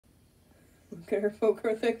Look at her, poke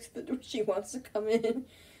her next to the door. She wants to come in.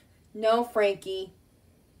 No, Frankie.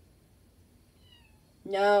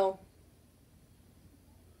 No.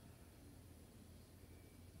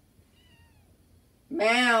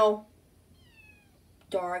 Meow.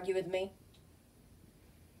 Don't argue with me.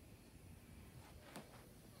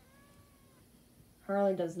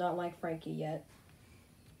 Harley does not like Frankie yet.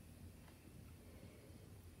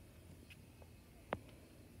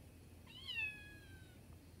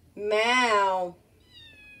 Meow.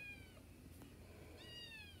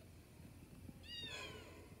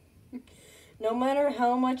 No matter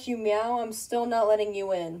how much you meow, I'm still not letting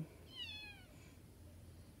you in.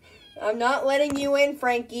 I'm not letting you in,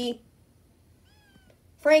 Frankie.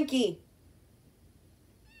 Frankie.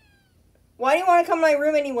 Why do you want to come to my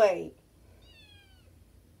room anyway?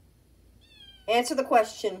 Answer the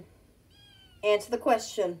question. Answer the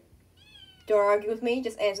question. Don't argue with me,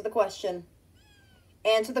 just answer the question.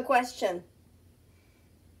 Answer the question.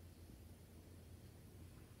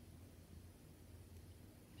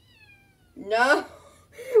 No.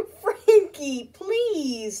 Frankie,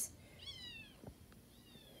 please.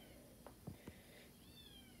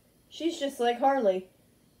 She's just like Harley.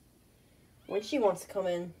 When she wants to come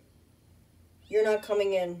in, you're not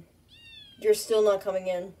coming in. You're still not coming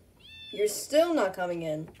in. You're still not coming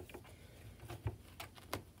in.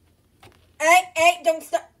 Hey,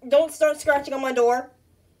 don't start scratching on my door.